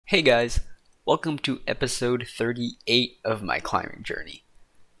Hey guys, welcome to episode 38 of my climbing journey.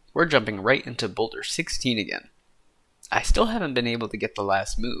 We're jumping right into Boulder 16 again. I still haven't been able to get the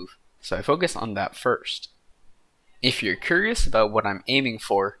last move, so I focus on that first. If you're curious about what I'm aiming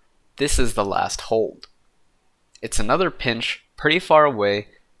for, this is the last hold. It's another pinch, pretty far away,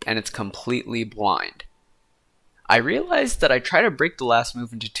 and it's completely blind. I realized that I try to break the last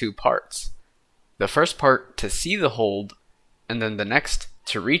move into two parts. The first part to see the hold, and then the next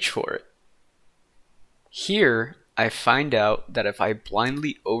to reach for it. Here, I find out that if I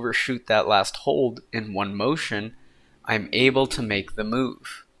blindly overshoot that last hold in one motion, I'm able to make the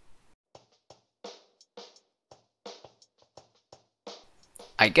move.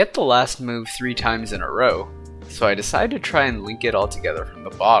 I get the last move 3 times in a row, so I decide to try and link it all together from the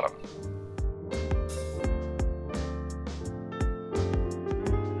bottom.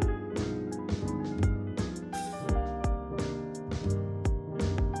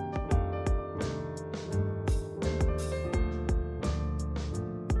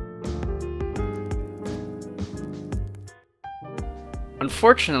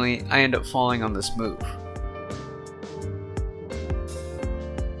 Unfortunately, I end up falling on this move.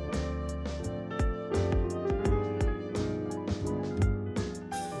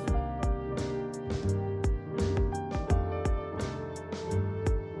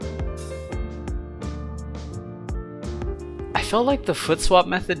 I felt like the foot swap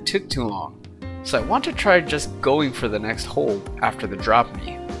method took too long, so I want to try just going for the next hold after the drop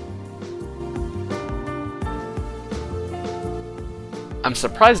knee. I'm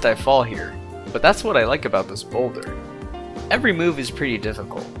surprised I fall here, but that's what I like about this boulder. Every move is pretty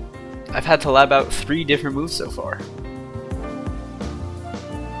difficult. I've had to lab out 3 different moves so far.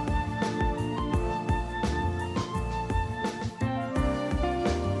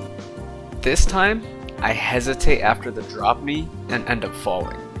 This time, I hesitate after the drop knee and end up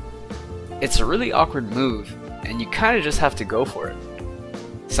falling. It's a really awkward move, and you kinda just have to go for it.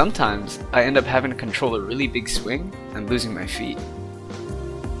 Sometimes, I end up having to control a really big swing and losing my feet.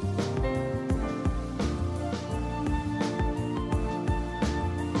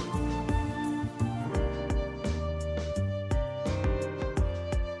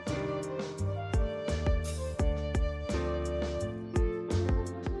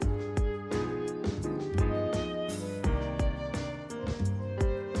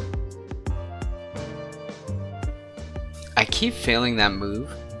 I keep failing that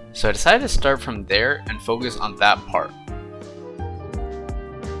move, so I decided to start from there and focus on that part.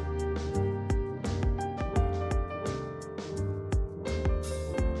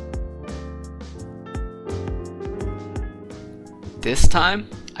 This time,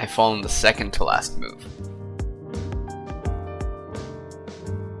 I fall on the second to last move.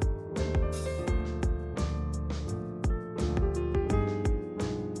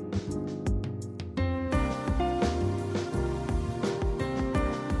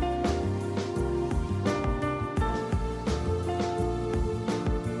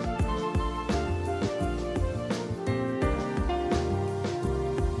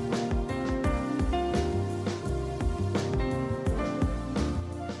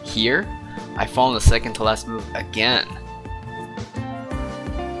 Here, I fall on the second to last move again.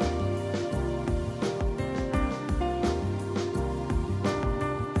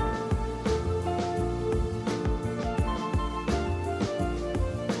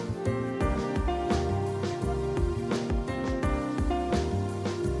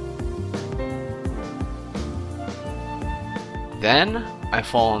 Then, I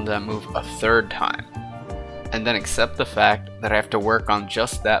fall on that move a third time, and then accept the fact that I have to work on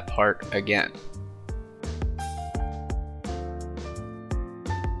just that part again.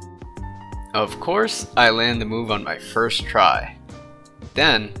 Of course, I land the move on my first try.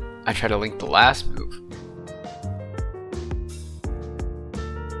 Then, I try to link the last move.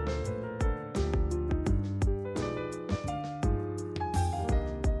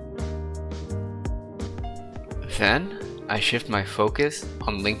 Then, I shift my focus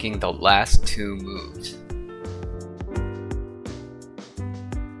on linking the last 2 moves.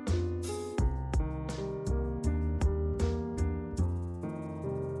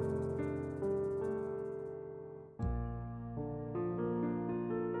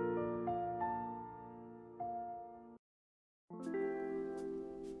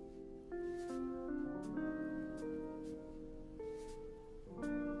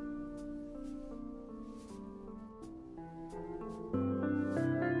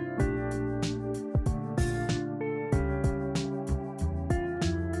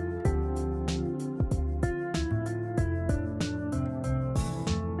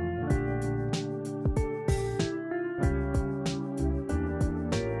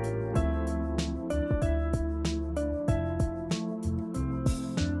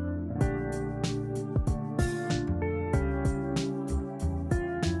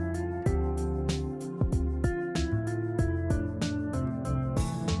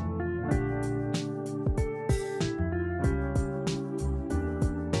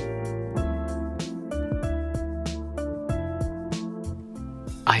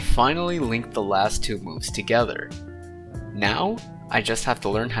 finally linked the last two moves together. Now, I just have to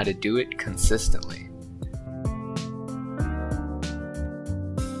learn how to do it consistently.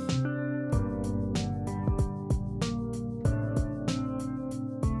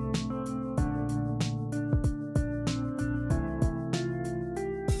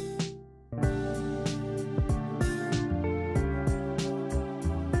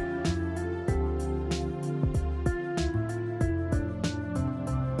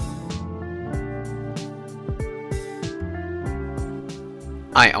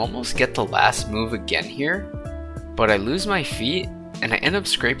 I almost get the last move again here, but I lose my feet and I end up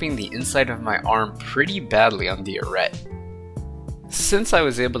scraping the inside of my arm pretty badly on the arete. Since I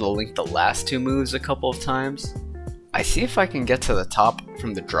was able to link the last two moves a couple of times, I see if I can get to the top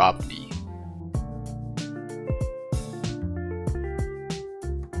from the drop knee.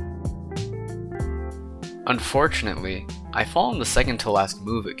 Unfortunately, I fall on the second to last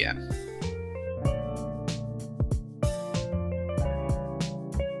move again.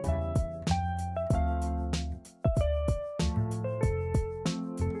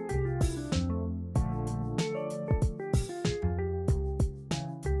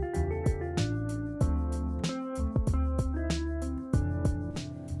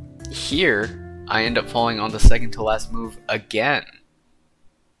 Here, I end up falling on the second to last move again.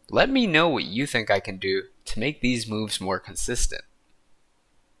 Let me know what you think I can do to make these moves more consistent.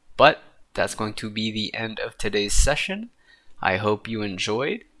 But that's going to be the end of today's session. I hope you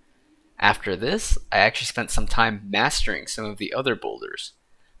enjoyed. After this, I actually spent some time mastering some of the other boulders,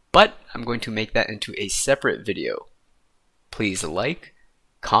 but I'm going to make that into a separate video. Please like,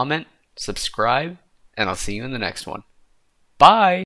 comment, subscribe, and I'll see you in the next one. Bye!